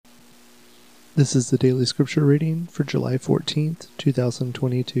This is the daily scripture reading for July 14th,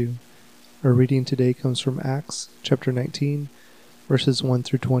 2022. Our reading today comes from Acts chapter 19, verses 1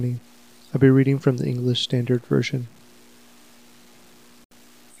 through 20. I'll be reading from the English Standard Version.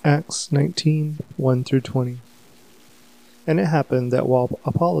 Acts 19, 1 through 20. And it happened that while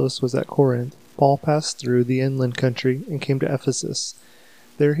Apollos was at Corinth, Paul passed through the inland country and came to Ephesus.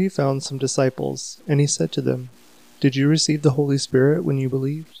 There he found some disciples, and he said to them, "Did you receive the Holy Spirit when you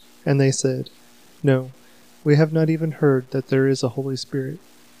believed?" And they said, "No, we have not even heard that there is a Holy Spirit."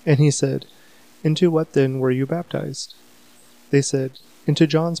 And he said, "Into what then were you baptized?" They said, "Into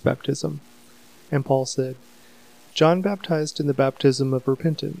John's baptism." And Paul said, "John baptized in the baptism of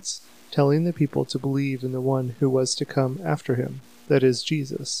repentance, telling the people to believe in the one who was to come after him, that is,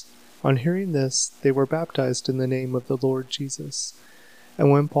 Jesus." On hearing this, they were baptized in the name of the Lord Jesus. And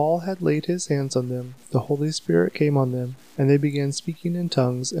when Paul had laid his hands on them, the Holy Spirit came on them, and they began speaking in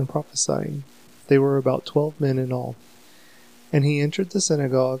tongues and prophesying. They were about 12 men in all. And he entered the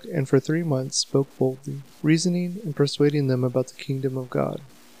synagogue, and for 3 months spoke boldly, reasoning and persuading them about the kingdom of God.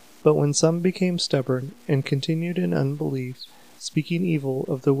 But when some became stubborn, and continued in unbelief, speaking evil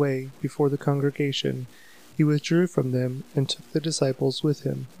of the way before the congregation, he withdrew from them, and took the disciples with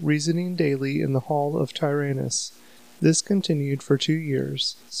him, reasoning daily in the hall of Tyrannus. This continued for 2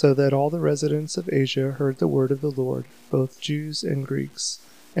 years, so that all the residents of Asia heard the word of the Lord, both Jews and Greeks.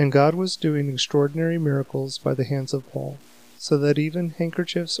 And God was doing extraordinary miracles by the hands of Paul, so that even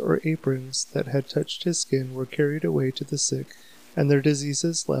handkerchiefs or aprons that had touched his skin were carried away to the sick, and their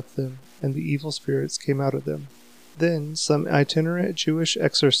diseases left them, and the evil spirits came out of them. Then some itinerant Jewish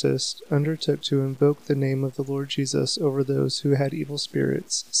exorcist undertook to invoke the name of the Lord Jesus over those who had evil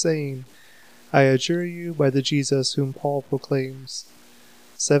spirits, saying, "I adjure you by the Jesus whom Paul proclaims."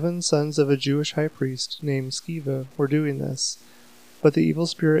 7 sons of a Jewish high priest named Sceva were doing this. But the evil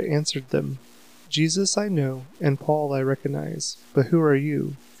spirit answered them, "Jesus I know, and Paul I recognize, but who are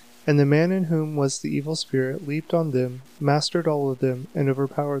you?" And the man in whom was the evil spirit leaped on them, mastered all of them, and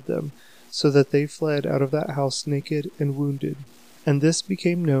overpowered them, so that they fled out of that house naked and wounded. And this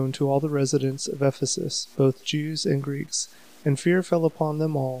became known to all the residents of Ephesus, both Jews and Greeks, and fear fell upon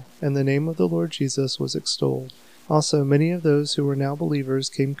them all, and the name of the Lord Jesus was extolled. Also many of those who were now believers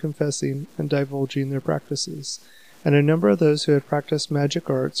came confessing and divulging their practices. And a number of those who had practiced magic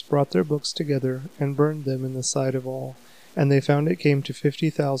arts brought their books together and burned them in the sight of all. And they found it came to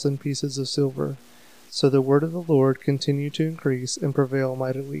 50,000 pieces of silver. So the word of the Lord continued to increase and prevail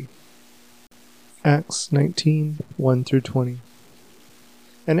mightily. Acts 19, 1 through 20.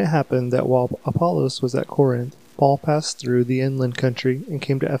 And it happened that while Apollos was at Corinth, Paul passed through the inland country and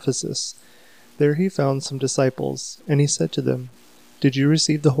came to Ephesus. There he found some disciples, and he said to them, "Did you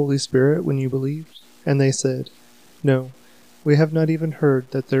receive the Holy Spirit when you believed?" And they said, "No, we have not even heard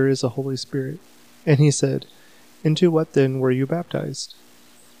that there is a Holy Spirit." And he said, "Into what then were you baptized?"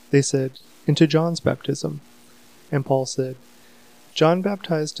 They said, "Into John's baptism." And Paul said, "John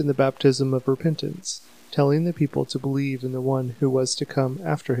baptized in the baptism of repentance, telling the people to believe in the one who was to come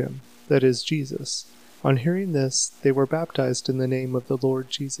after him, that is, Jesus." On hearing this, they were baptized in the name of the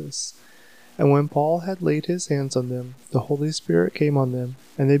Lord Jesus. And when Paul had laid his hands on them, the Holy Spirit came on them,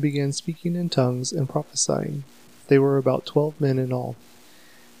 and they began speaking in tongues and prophesying. They were about 12 men in all.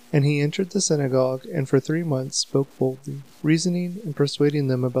 And he entered the synagogue, and for 3 months spoke boldly, reasoning and persuading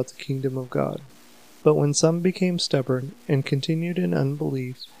them about the kingdom of God. But when some became stubborn, and continued in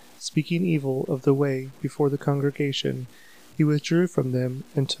unbelief, speaking evil of the way before the congregation, he withdrew from them,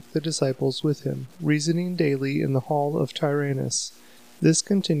 and took the disciples with him, reasoning daily in the hall of Tyrannus. This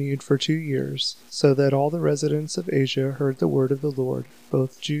continued for 2 years, so that all the residents of Asia heard the word of the Lord,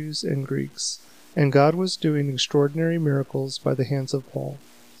 both Jews and Greeks. And God was doing extraordinary miracles by the hands of Paul,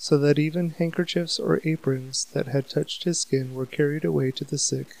 so that even handkerchiefs or aprons that had touched his skin were carried away to the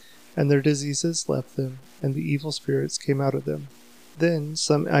sick, and their diseases left them, and the evil spirits came out of them. Then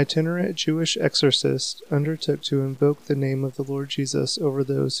some itinerant Jewish exorcist undertook to invoke the name of the Lord Jesus over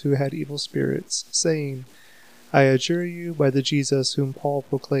those who had evil spirits, saying, "I adjure you by the Jesus whom Paul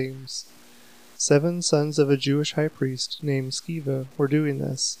proclaims." 7 sons of a Jewish high priest named Sceva were doing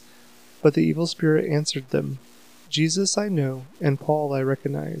this. But the evil spirit answered them, "Jesus I know, and Paul I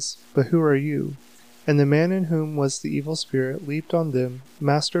recognize, but who are you?" And the man in whom was the evil spirit leaped on them,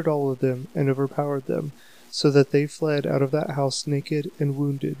 mastered all of them, and overpowered them, so that they fled out of that house naked and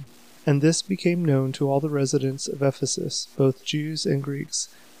wounded. And this became known to all the residents of Ephesus, both Jews and Greeks,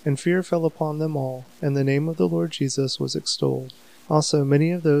 and fear fell upon them all, and the name of the Lord Jesus was extolled. Also many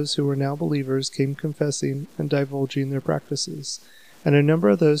of those who were now believers came confessing and divulging their practices. And a number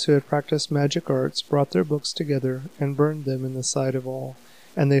of those who had practiced magic arts brought their books together and burned them in the sight of all.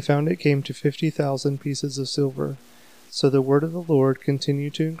 And they found it came to 50,000 pieces of silver. So the word of the Lord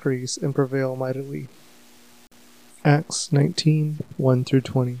continued to increase and prevail mightily. Acts 19,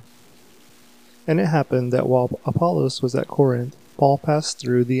 1-20. And it happened that while Apollos was at Corinth, Paul passed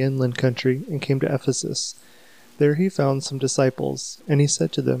through the inland country and came to Ephesus. There he found some disciples, and he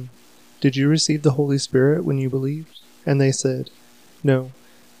said to them, "Did you receive the Holy Spirit when you believed?" And they said, "No,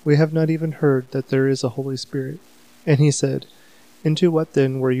 we have not even heard that there is a Holy Spirit." And he said, "Into what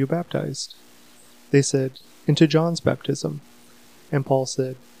then were you baptized?" They said, "Into John's baptism." And Paul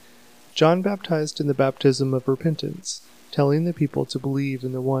said, "John baptized in the baptism of repentance, telling the people to believe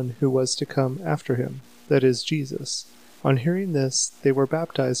in the one who was to come after him, that is, Jesus." On hearing this, they were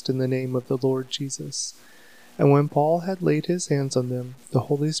baptized in the name of the Lord Jesus. And when Paul had laid his hands on them, the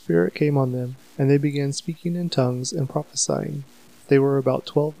Holy Spirit came on them, and they began speaking in tongues and prophesying. They were about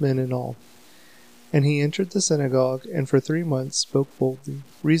 12 men in all. And he entered the synagogue, and for 3 months spoke boldly,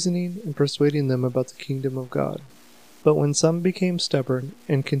 reasoning and persuading them about the kingdom of God. But when some became stubborn,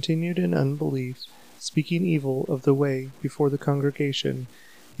 and continued in unbelief, speaking evil of the way before the congregation,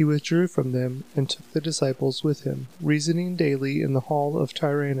 he withdrew from them, and took the disciples with him, reasoning daily in the hall of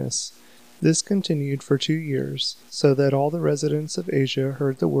Tyrannus. This continued for 2 years, so that all the residents of Asia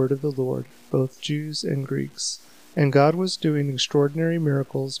heard the word of the Lord, both Jews and Greeks. And God was doing extraordinary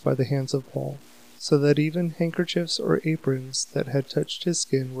miracles by the hands of Paul, so that even handkerchiefs or aprons that had touched his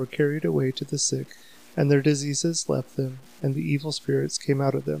skin were carried away to the sick, and their diseases left them, and the evil spirits came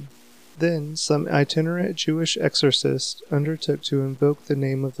out of them. Then some itinerant Jewish exorcist undertook to invoke the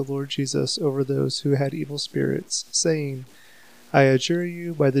name of the Lord Jesus over those who had evil spirits, saying, "I adjure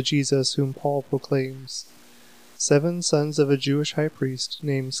you by the Jesus whom Paul proclaims." 7 sons of a Jewish high priest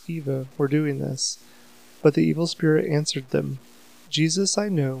named Sceva were doing this. But the evil spirit answered them, "Jesus I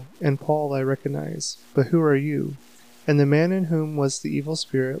know, and Paul I recognize, but who are you?" And the man in whom was the evil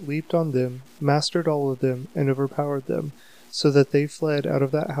spirit leaped on them, mastered all of them, and overpowered them, so that they fled out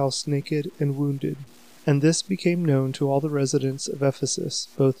of that house naked and wounded. And this became known to all the residents of Ephesus,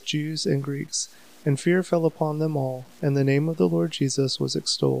 both Jews and Greeks, and fear fell upon them all, and the name of the Lord Jesus was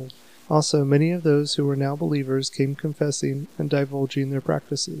extolled. Also many of those who were now believers came confessing and divulging their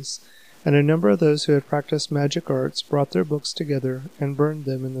practices. And a number of those who had practiced magic arts brought their books together and burned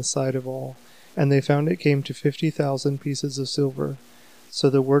them in the sight of all. And they found it came to 50,000 pieces of silver.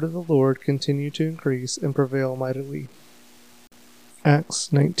 So the word of the Lord continued to increase and prevail mightily.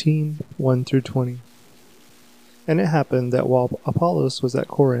 Acts 19, 1-20. And it happened that while Apollos was at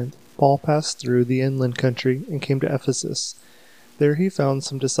Corinth, Paul passed through the inland country and came to Ephesus. There he found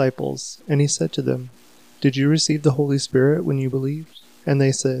some disciples, and he said to them, "Did you receive the Holy Spirit when you believed?" And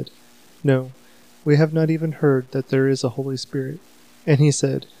they said, "No, we have not even heard that there is a Holy Spirit." And he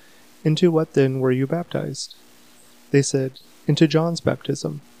said, "Into what then were you baptized?" They said, "Into John's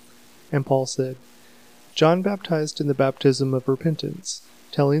baptism." And Paul said, "John baptized in the baptism of repentance,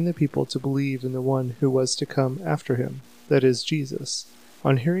 telling the people to believe in the one who was to come after him, that is, Jesus."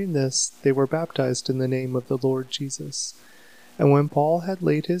 On hearing this, they were baptized in the name of the Lord Jesus. And when Paul had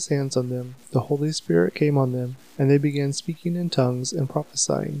laid his hands on them, the Holy Spirit came on them, and they began speaking in tongues and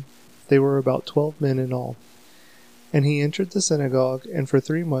prophesying. They were about 12 men in all. And he entered the synagogue, and for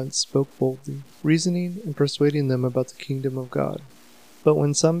 3 months spoke boldly, reasoning and persuading them about the kingdom of God. But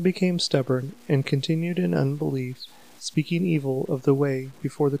when some became stubborn, and continued in unbelief, speaking evil of the way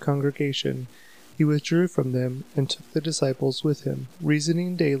before the congregation, he withdrew from them, and took the disciples with him,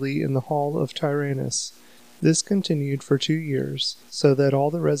 reasoning daily in the hall of Tyrannus. This continued for 2 years, so that all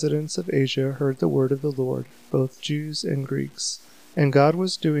the residents of Asia heard the word of the Lord, both Jews and Greeks. And God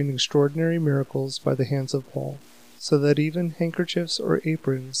was doing extraordinary miracles by the hands of Paul, so that even handkerchiefs or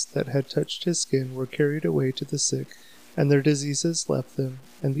aprons that had touched his skin were carried away to the sick, and their diseases left them,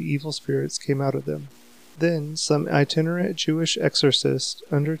 and the evil spirits came out of them. Then some itinerant Jewish exorcist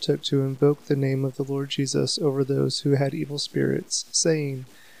undertook to invoke the name of the Lord Jesus over those who had evil spirits, saying,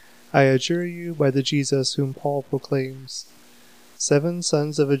 "I adjure you by the Jesus whom Paul proclaims." 7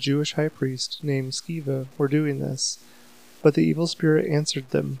 sons of a Jewish high priest named Sceva were doing this. But the evil spirit answered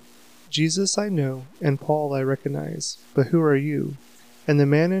them, "Jesus I know, and Paul I recognize, but who are you?" And the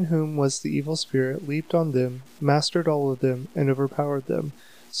man in whom was the evil spirit leaped on them, mastered all of them, and overpowered them,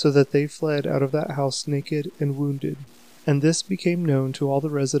 so that they fled out of that house naked and wounded. And this became known to all the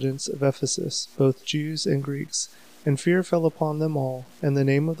residents of Ephesus, both Jews and Greeks, and fear fell upon them all, and the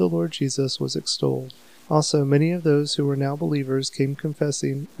name of the Lord Jesus was extolled. Also many of those who were now believers came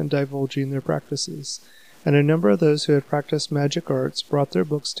confessing and divulging their practices. And a number of those who had practiced magic arts brought their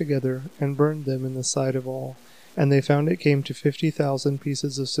books together and burned them in the sight of all. And they found it came to 50,000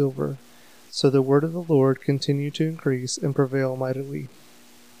 pieces of silver. So the word of the Lord continued to increase and prevail mightily.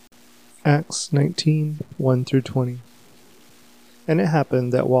 Acts 19, 1 through 20. And it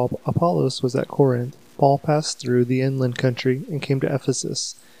happened that while Apollos was at Corinth, Paul passed through the inland country and came to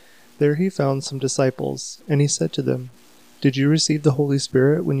Ephesus. There he found some disciples, and he said to them, "Did you receive the Holy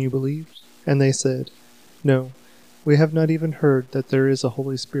Spirit when you believed?" And they said, "No, we have not even heard that there is a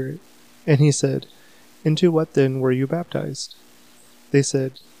Holy Spirit." And he said, "Into what then were you baptized?" They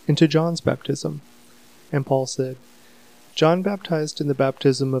said, "Into John's baptism." And Paul said, "John baptized in the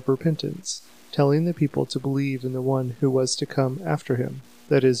baptism of repentance, telling the people to believe in the one who was to come after him,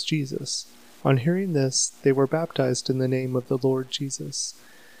 that is, Jesus." On hearing this, they were baptized in the name of the Lord Jesus.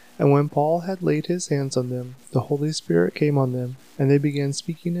 And when Paul had laid his hands on them, the Holy Spirit came on them, and they began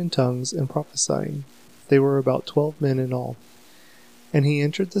speaking in tongues and prophesying. They were about 12 men in all. And he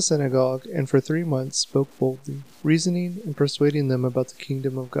entered the synagogue, and for 3 months spoke boldly, reasoning and persuading them about the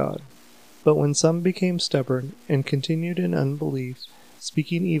kingdom of God. But when some became stubborn, and continued in unbelief,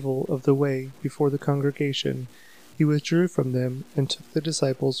 speaking evil of the way before the congregation, he withdrew from them, and took the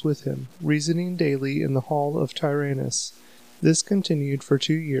disciples with him, reasoning daily in the hall of Tyrannus. This continued for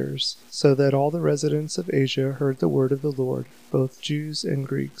 2 years, so that all the residents of Asia heard the word of the Lord, both Jews and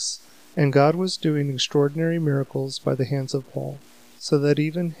Greeks. And God was doing extraordinary miracles by the hands of Paul, so that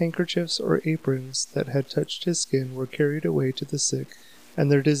even handkerchiefs or aprons that had touched his skin were carried away to the sick,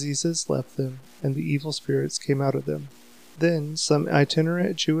 and their diseases left them, and the evil spirits came out of them. Then some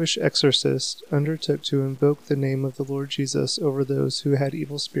itinerant Jewish exorcist undertook to invoke the name of the Lord Jesus over those who had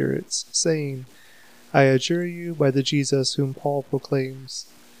evil spirits, saying, "I adjure you by the Jesus whom Paul proclaims."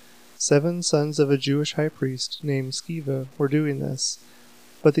 7 sons of a Jewish high priest named Sceva were doing this.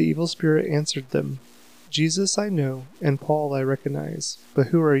 But the evil spirit answered them, "Jesus I know, and Paul I recognize, but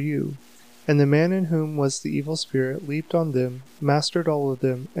who are you?" And the man in whom was the evil spirit leaped on them, mastered all of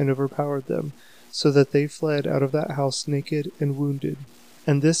them, and overpowered them, so that they fled out of that house naked and wounded.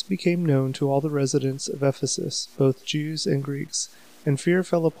 And this became known to all the residents of Ephesus, both Jews and Greeks, and fear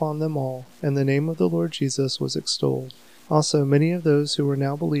fell upon them all, and the name of the Lord Jesus was extolled. Also many of those who were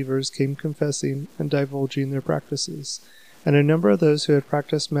now believers came confessing and divulging their practices. And a number of those who had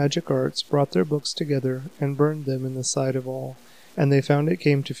practiced magic arts brought their books together and burned them in the sight of all. And they found it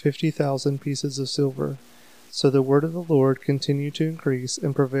came to 50,000 pieces of silver. So the word of the Lord continued to increase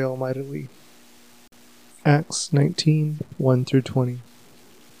and prevail mightily. Acts 19, 1 through 20.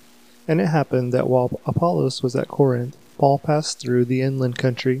 And it happened that while Apollos was at Corinth, Paul passed through the inland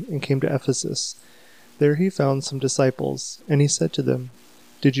country and came to Ephesus. There he found some disciples, and he said to them,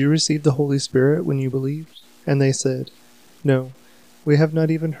 "Did you receive the Holy Spirit when you believed?" And they said, "No, we have not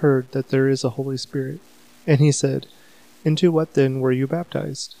even heard that there is a Holy Spirit." And he said, "Into what then were you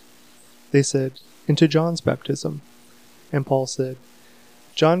baptized?" They said, "Into John's baptism." And Paul said,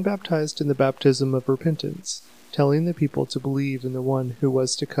 "John baptized in the baptism of repentance, telling the people to believe in the one who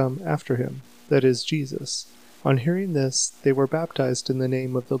was to come after him, that is, Jesus." On hearing this, they were baptized in the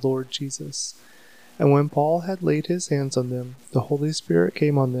name of the Lord Jesus. And when Paul had laid his hands on them, the Holy Spirit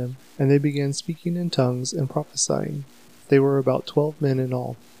came on them, and they began speaking in tongues and prophesying. They were about 12 men in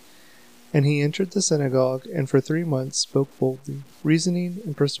all. And he entered the synagogue, and for 3 months spoke boldly, reasoning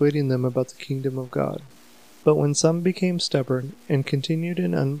and persuading them about the kingdom of God. But when some became stubborn, and continued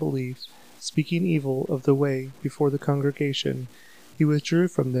in unbelief, speaking evil of the way before the congregation, he withdrew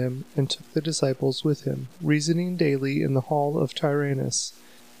from them, and took the disciples with him, reasoning daily in the hall of Tyrannus.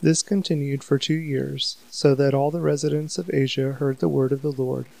 This continued for 2 years, so that all the residents of Asia heard the word of the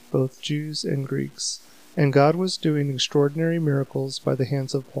Lord, both Jews and Greeks. And God was doing extraordinary miracles by the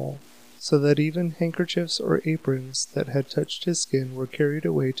hands of Paul, so that even handkerchiefs or aprons that had touched his skin were carried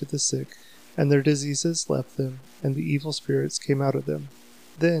away to the sick, and their diseases left them, and the evil spirits came out of them.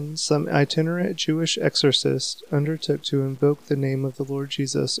 Then some itinerant Jewish exorcist undertook to invoke the name of the Lord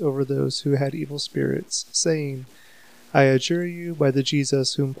Jesus over those who had evil spirits, saying, "I adjure you by the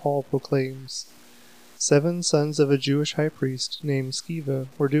Jesus whom Paul proclaims." 7 sons of a Jewish high priest named Sceva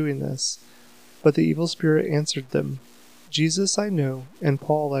were doing this. But the evil spirit answered them, "Jesus I know, and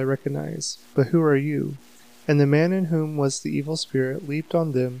Paul I recognize, but who are you?" And the man in whom was the evil spirit leaped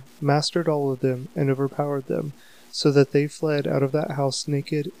on them, mastered all of them, and overpowered them, so that they fled out of that house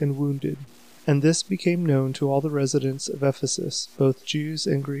naked and wounded. And this became known to all the residents of Ephesus, both Jews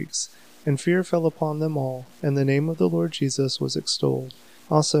and Greeks, and fear fell upon them all, and the name of the Lord Jesus was extolled.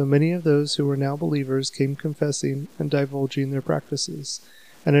 Also many of those who were now believers came confessing and divulging their practices.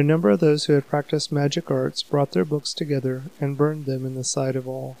 And a number of those who had practiced magic arts brought their books together and burned them in the sight of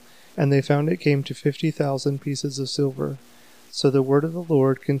all. And they found it came to 50,000 pieces of silver. So the word of the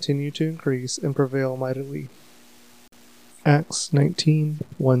Lord continued to increase and prevail mightily. Acts 19,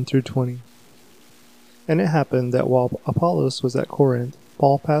 1 through 20. And it happened that while Apollos was at Corinth,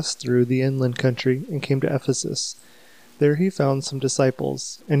 Paul passed through the inland country and came to Ephesus. There he found some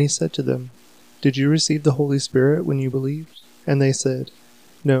disciples, and he said to them, "Did you receive the Holy Spirit when you believed?" And they said,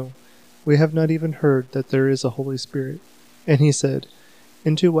 "No, we have not even heard that there is a Holy Spirit." And he said,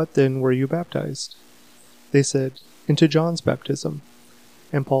 "Into what then were you baptized?" They said, "Into John's baptism."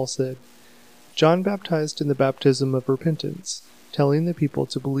 And Paul said, "John baptized in the baptism of repentance, telling the people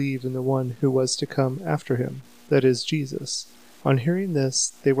to believe in the one who was to come after him, that is, Jesus." On hearing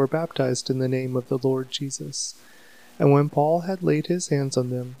this, they were baptized in the name of the Lord Jesus. And when Paul had laid his hands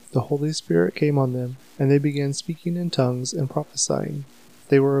on them, the Holy Spirit came on them, and they began speaking in tongues and prophesying.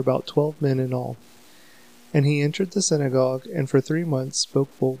 They were about 12 men in all. And he entered the synagogue, and for 3 months spoke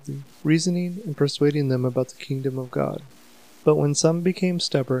boldly, reasoning and persuading them about the kingdom of God. But when some became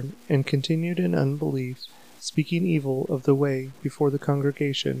stubborn, and continued in unbelief, speaking evil of the way before the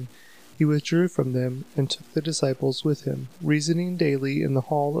congregation, he withdrew from them, and took the disciples with him, reasoning daily in the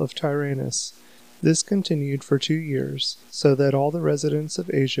hall of Tyrannus. This continued for 2 years, so that all the residents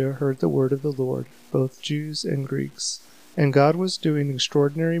of Asia heard the word of the Lord, both Jews and Greeks. And God was doing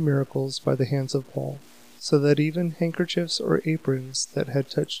extraordinary miracles by the hands of Paul, so that even handkerchiefs or aprons that had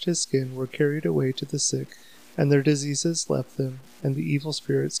touched his skin were carried away to the sick, and their diseases left them, and the evil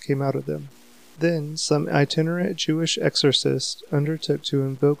spirits came out of them. Then some itinerant Jewish exorcist undertook to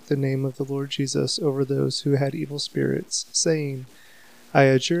invoke the name of the Lord Jesus over those who had evil spirits, saying, "I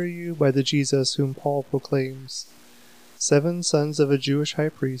adjure you by the Jesus whom Paul proclaims." 7 sons of a Jewish high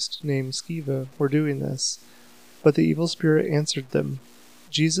priest named Sceva were doing this. But the evil spirit answered them,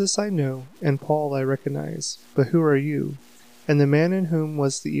 "Jesus I know, and Paul I recognize, but who are you?" And the man in whom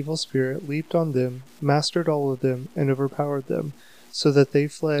was the evil spirit leaped on them, mastered all of them, and overpowered them, so that they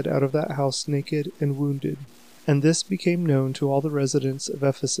fled out of that house naked and wounded. And this became known to all the residents of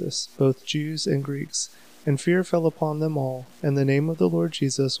Ephesus, both Jews and Greeks, and fear fell upon them all, and the name of the Lord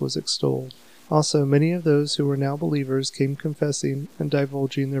Jesus was extolled. Also many of those who were now believers came confessing and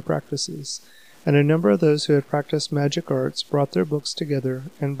divulging their practices. And a number of those who had practiced magic arts brought their books together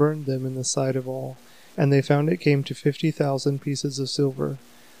and burned them in the sight of all. And they found it came to 50,000 pieces of silver.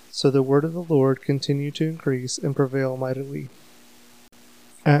 So the word of the Lord continued to increase and prevail mightily.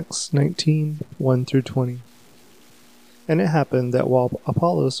 Acts 19, 1-20. And it happened that while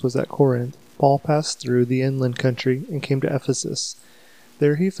Apollos was at Corinth, Paul passed through the inland country and came to Ephesus.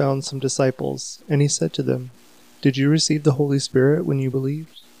 There he found some disciples, and he said to them, "Did you receive the Holy Spirit when you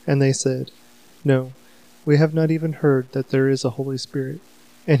believed?" And they said, "No, we have not even heard that there is a Holy Spirit."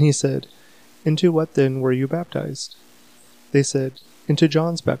 And he said, "Into what then were you baptized?" They said, "Into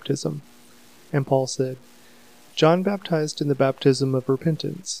John's baptism." And Paul said, "John baptized in the baptism of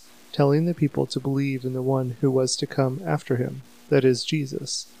repentance, telling the people to believe in the one who was to come after him, that is,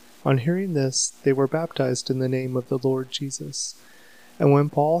 Jesus." On hearing this, they were baptized in the name of the Lord Jesus. And when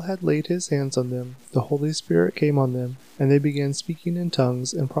Paul had laid his hands on them, the Holy Spirit came on them, and they began speaking in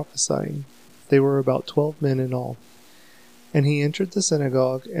tongues and prophesying. They were about 12 men in all. And he entered the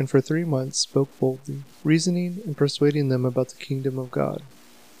synagogue, and for 3 months spoke boldly, reasoning and persuading them about the kingdom of God.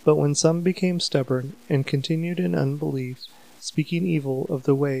 But when some became stubborn, and continued in unbelief, speaking evil of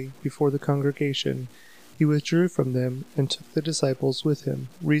the way before the congregation, he withdrew from them, and took the disciples with him,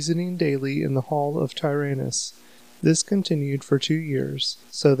 reasoning daily in the hall of Tyrannus. This continued for 2 years,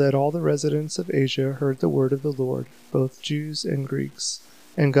 so that all the residents of Asia heard the word of the Lord, both Jews and Greeks.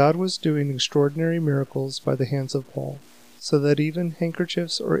 And God was doing extraordinary miracles by the hands of Paul, so that even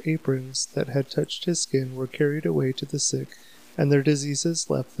handkerchiefs or aprons that had touched his skin were carried away to the sick, and their diseases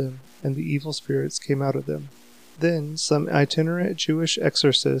left them, and the evil spirits came out of them. Then some itinerant Jewish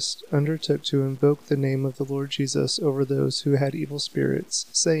exorcist undertook to invoke the name of the Lord Jesus over those who had evil spirits,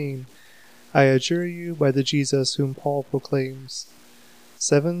 saying, "I adjure you by the Jesus whom Paul proclaims."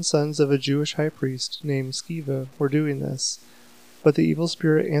 7 sons of a Jewish high priest named Sceva were doing this. But the evil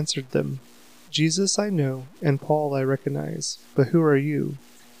spirit answered them, "Jesus I know, and Paul I recognize, but who are you?"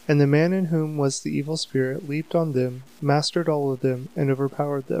 And the man in whom was the evil spirit leaped on them, mastered all of them, and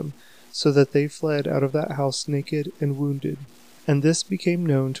overpowered them, so that they fled out of that house naked and wounded. And this became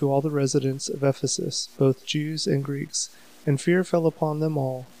known to all the residents of Ephesus, both Jews and Greeks, and fear fell upon them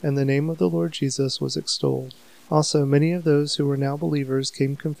all, and the name of the Lord Jesus was extolled. Also many of those who were now believers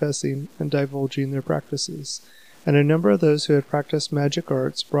came confessing and divulging their practices. And a number of those who had practiced magic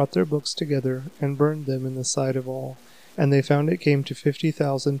arts brought their books together and burned them in the sight of all. And they found it came to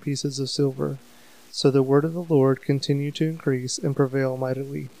 50,000 pieces of silver. So the word of the Lord continued to increase and prevail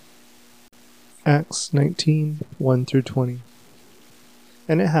mightily. Acts 19, 1-20.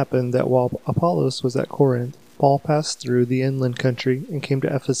 And it happened that while Apollos was at Corinth, Paul passed through the inland country and came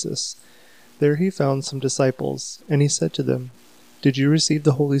to Ephesus. There he found some disciples, and he said to them, "Did you receive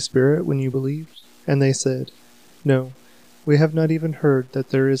the Holy Spirit when you believed?" And they said, "No, we have not even heard that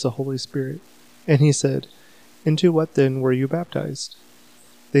there is a Holy Spirit." And he said, "Into what then were you baptized?"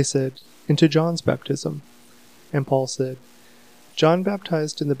 They said, "Into John's baptism." And Paul said, "John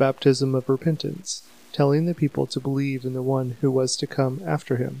baptized in the baptism of repentance, telling the people to believe in the one who was to come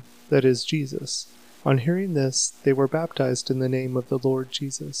after him, that is, Jesus." On hearing this, they were baptized in the name of the Lord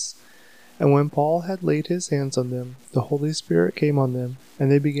Jesus. And when Paul had laid his hands on them, the Holy Spirit came on them,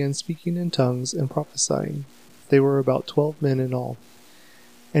 and they began speaking in tongues and prophesying. They were about 12 men in all.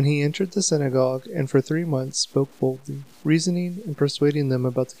 And he entered the synagogue, and for 3 months spoke boldly, reasoning and persuading them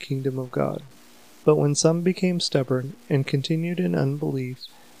about the kingdom of God. But when some became stubborn, and continued in unbelief,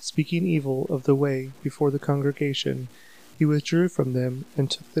 speaking evil of the way before the congregation, he withdrew from them,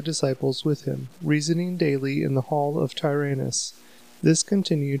 and took the disciples with him, reasoning daily in the hall of Tyrannus. This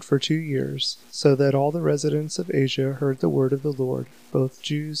continued for 2 years, so that all the residents of Asia heard the word of the Lord, both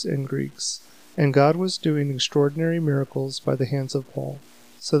Jews and Greeks. And God was doing extraordinary miracles by the hands of Paul,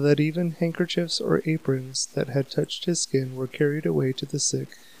 so that even handkerchiefs or aprons that had touched his skin were carried away to the sick,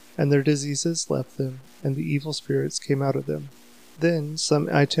 and their diseases left them, and the evil spirits came out of them. Then some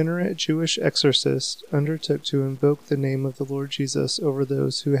itinerant Jewish exorcist undertook to invoke the name of the Lord Jesus over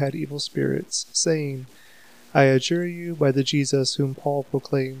those who had evil spirits, saying, "I adjure you by the Jesus whom Paul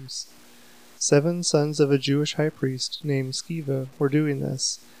proclaims." 7 sons of a Jewish high priest named Sceva were doing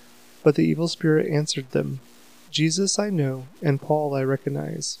this. But the evil spirit answered them, "Jesus I know, and Paul I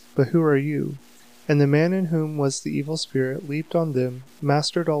recognize, but who are you?" And the man in whom was the evil spirit leaped on them,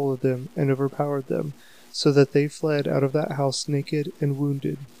 mastered all of them, and overpowered them, so that they fled out of that house naked and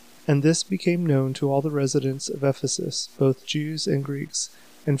wounded. And this became known to all the residents of Ephesus, both Jews and Greeks,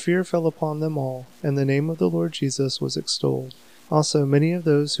 and fear fell upon them all, and the name of the Lord Jesus was extolled. Also many of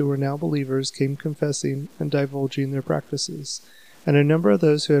those who were now believers came confessing and divulging their practices. And a number of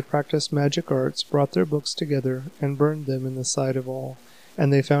those who had practiced magic arts brought their books together and burned them in the sight of all.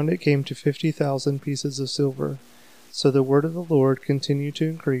 And they found it came to 50,000 pieces of silver. So the word of the Lord continued to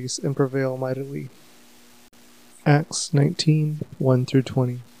increase and prevail mightily. Acts 19,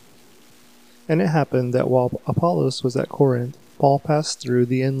 1-20. And it happened that while Apollos was at Corinth, Paul passed through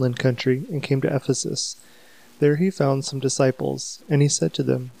the inland country and came to Ephesus. There he found some disciples, and he said to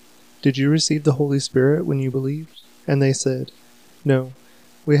them, "Did you receive the Holy Spirit when you believed?" And they said, "No,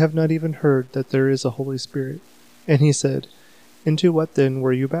 we have not even heard that there is a Holy Spirit." And he said, "Into what then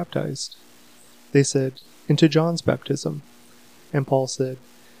were you baptized?" They said, "Into John's baptism." And Paul said,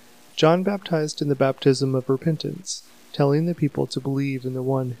 "John baptized in the baptism of repentance, telling the people to believe in the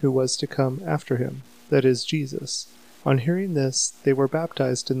one who was to come after him, that is, Jesus." On hearing this, they were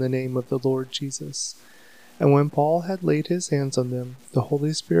baptized in the name of the Lord Jesus. And when Paul had laid his hands on them, the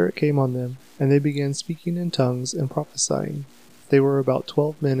Holy Spirit came on them, and they began speaking in tongues and prophesying. They were about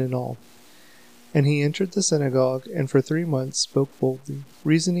 12 men in all. And he entered the synagogue, and for 3 months spoke boldly,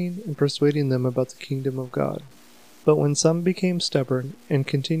 reasoning and persuading them about the kingdom of God. But when some became stubborn, and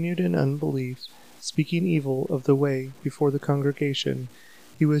continued in unbelief, speaking evil of the way before the congregation,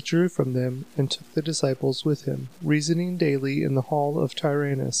 he withdrew from them, and took the disciples with him, reasoning daily in the hall of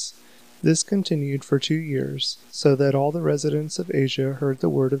Tyrannus. This continued for 2 years, so that all the residents of Asia heard the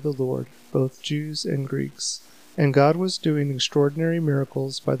word of the Lord, both Jews and Greeks. And God was doing extraordinary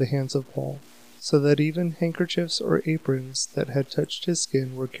miracles by the hands of Paul, so that even handkerchiefs or aprons that had touched his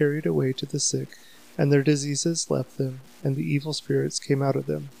skin were carried away to the sick, and their diseases left them, and the evil spirits came out of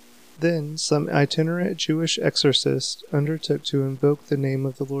them. Then some itinerant Jewish exorcist undertook to invoke the name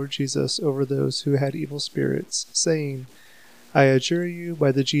of the Lord Jesus over those who had evil spirits, saying, "I adjure you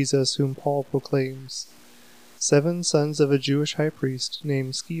by the Jesus whom Paul proclaims." 7 sons of a Jewish high priest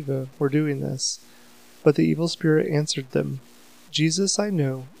named Sceva were doing this. But the evil spirit answered them, "Jesus I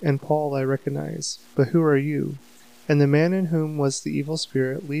know, and Paul I recognize, but who are you?" And the man in whom was the evil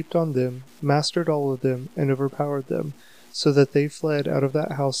spirit leaped on them, mastered all of them, and overpowered them, so that they fled out of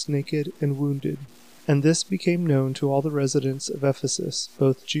that house naked and wounded. And this became known to all the residents of Ephesus,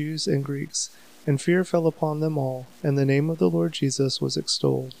 both Jews and Greeks, and fear fell upon them all, and the name of the Lord Jesus was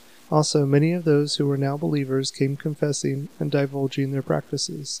extolled. Also many of those who were now believers came confessing and divulging their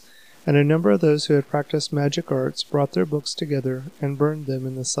practices. And a number of those who had practiced magic arts brought their books together and burned them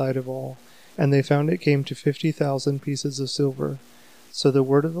in the sight of all. And they found it came to 50,000 pieces of silver. So the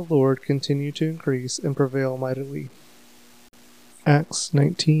word of the Lord continued to increase and prevail mightily. Acts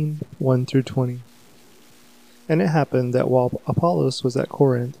 19, 1-20. And it happened that while Apollos was at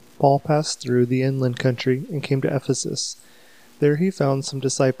Corinth, Paul passed through the inland country and came to Ephesus. There he found some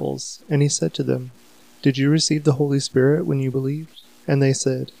disciples, and he said to them, "Did you receive the Holy Spirit when you believed?" And they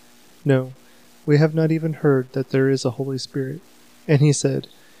said, "No, we have not even heard that there is a Holy Spirit." And he said,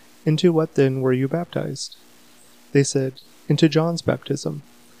 "Into what then were you baptized?" They said, "Into John's baptism."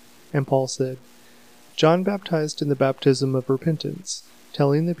 And Paul said, "John baptized in the baptism of repentance,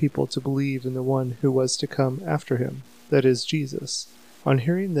 telling the people to believe in the one who was to come after him, that is, Jesus." On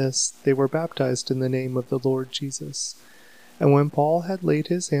hearing this, they were baptized in the name of the Lord Jesus. And when Paul had laid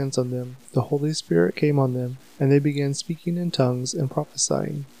his hands on them, the Holy Spirit came on them, and they began speaking in tongues and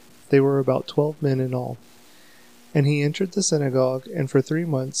prophesying. They were about 12 men in all. And he entered the synagogue, and for 3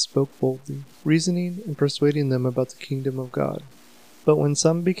 months spoke boldly, reasoning and persuading them about the kingdom of God. But when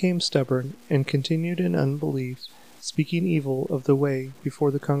some became stubborn, and continued in unbelief, speaking evil of the way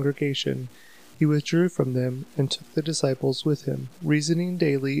before the congregation, he withdrew from them, and took the disciples with him, reasoning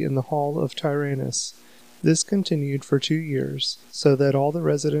daily in the hall of Tyrannus. This continued for 2 years, so that all the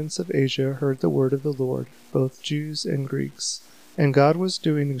residents of Asia heard the word of the Lord, both Jews and Greeks. And God was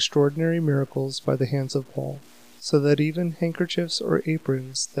doing extraordinary miracles by the hands of Paul, so that even handkerchiefs or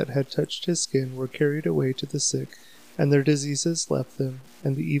aprons that had touched his skin were carried away to the sick, and their diseases left them,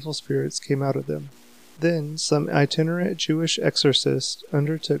 and the evil spirits came out of them. Then some itinerant Jewish exorcist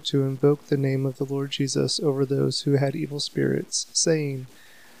undertook to invoke the name of the Lord Jesus over those who had evil spirits, saying,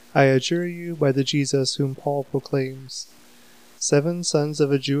 "I adjure you by the Jesus whom Paul proclaims." 7 sons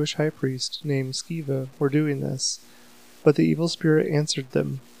of a Jewish high priest named Sceva were doing this. But the evil spirit answered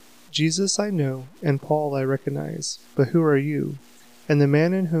them, "Jesus I know, and Paul I recognize, but who are you?" And the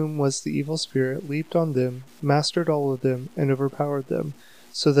man in whom was the evil spirit leaped on them, mastered all of them, and overpowered them,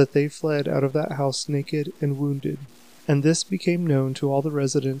 so that they fled out of that house naked and wounded. And this became known to all the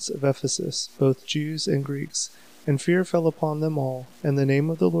residents of Ephesus, both Jews and Greeks, and fear fell upon them all, and the name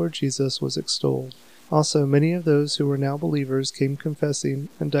of the Lord Jesus was extolled. Also many of those who were now believers came confessing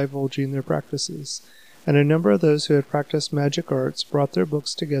and divulging their practices. And a number of those who had practiced magic arts brought their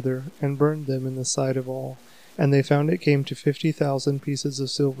books together and burned them in the sight of all. And they found it came to 50,000 pieces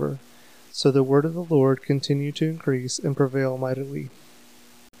of silver. So the word of the Lord continued to increase and prevail mightily.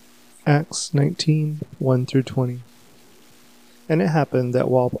 Acts 19, 1-20. And it happened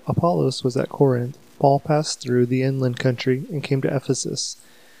that while Apollos was at Corinth, Paul passed through the inland country and came to Ephesus.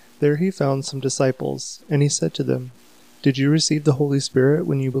 There he found some disciples, and he said to them, "Did you receive the Holy Spirit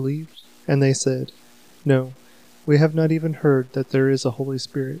when you believed?" And they said, "No, we have not even heard that there is a Holy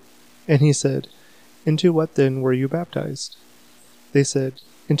Spirit." And he said, "Into what then were you baptized?" They said,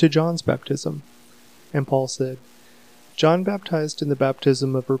 "Into John's baptism." And Paul said, "John baptized in the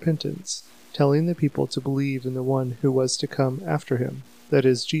baptism of repentance, telling the people to believe in the one who was to come after him, that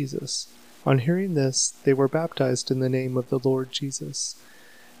is, Jesus." On hearing this, they were baptized in the name of the Lord Jesus.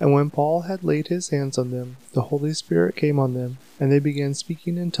 And when Paul had laid his hands on them, the Holy Spirit came on them, and they began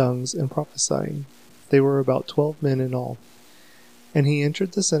speaking in tongues and prophesying. They were about 12 men in all. And he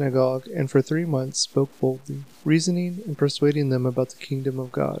entered the synagogue, and for 3 months spoke boldly, reasoning and persuading them about the kingdom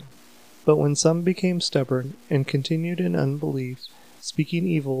of God. But when some became stubborn, and continued in unbelief, speaking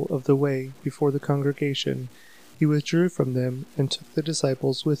evil of the way before the congregation, he withdrew from them, and took the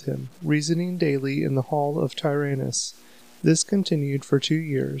disciples with him, reasoning daily in the hall of Tyrannus. This continued for 2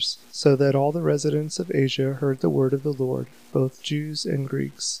 years, so that all the residents of Asia heard the word of the Lord, both Jews and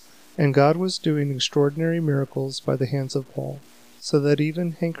Greeks. And God was doing extraordinary miracles by the hands of Paul, so that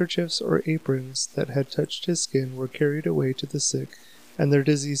even handkerchiefs or aprons that had touched his skin were carried away to the sick, and their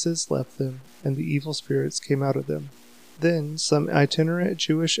diseases left them, and the evil spirits came out of them. Then some itinerant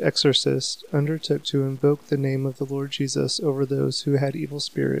Jewish exorcist undertook to invoke the name of the Lord Jesus over those who had evil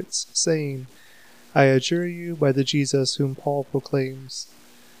spirits, saying, "I adjure you by the Jesus whom Paul proclaims."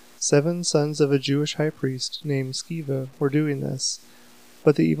 7 sons of a Jewish high priest named Sceva were doing this.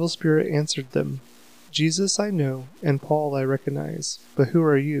 But the evil spirit answered them, "Jesus I know, and Paul I recognize, but who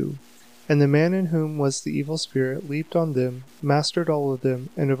are you?" And the man in whom was the evil spirit leaped on them, mastered all of them,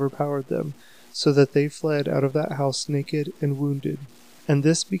 and overpowered them, so that they fled out of that house naked and wounded. And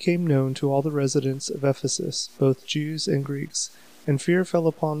this became known to all the residents of Ephesus, both Jews and Greeks, and fear fell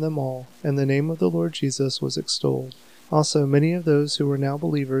upon them all, and the name of the Lord Jesus was extolled. Also many of those who were now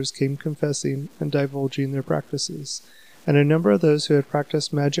believers came confessing and divulging their practices. And a number of those who had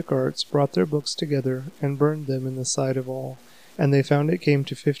practiced magic arts brought their books together and burned them in the sight of all. And they found it came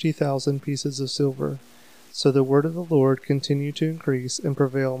to 50,000 pieces of silver. So the word of the Lord continued to increase and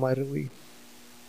prevail mightily.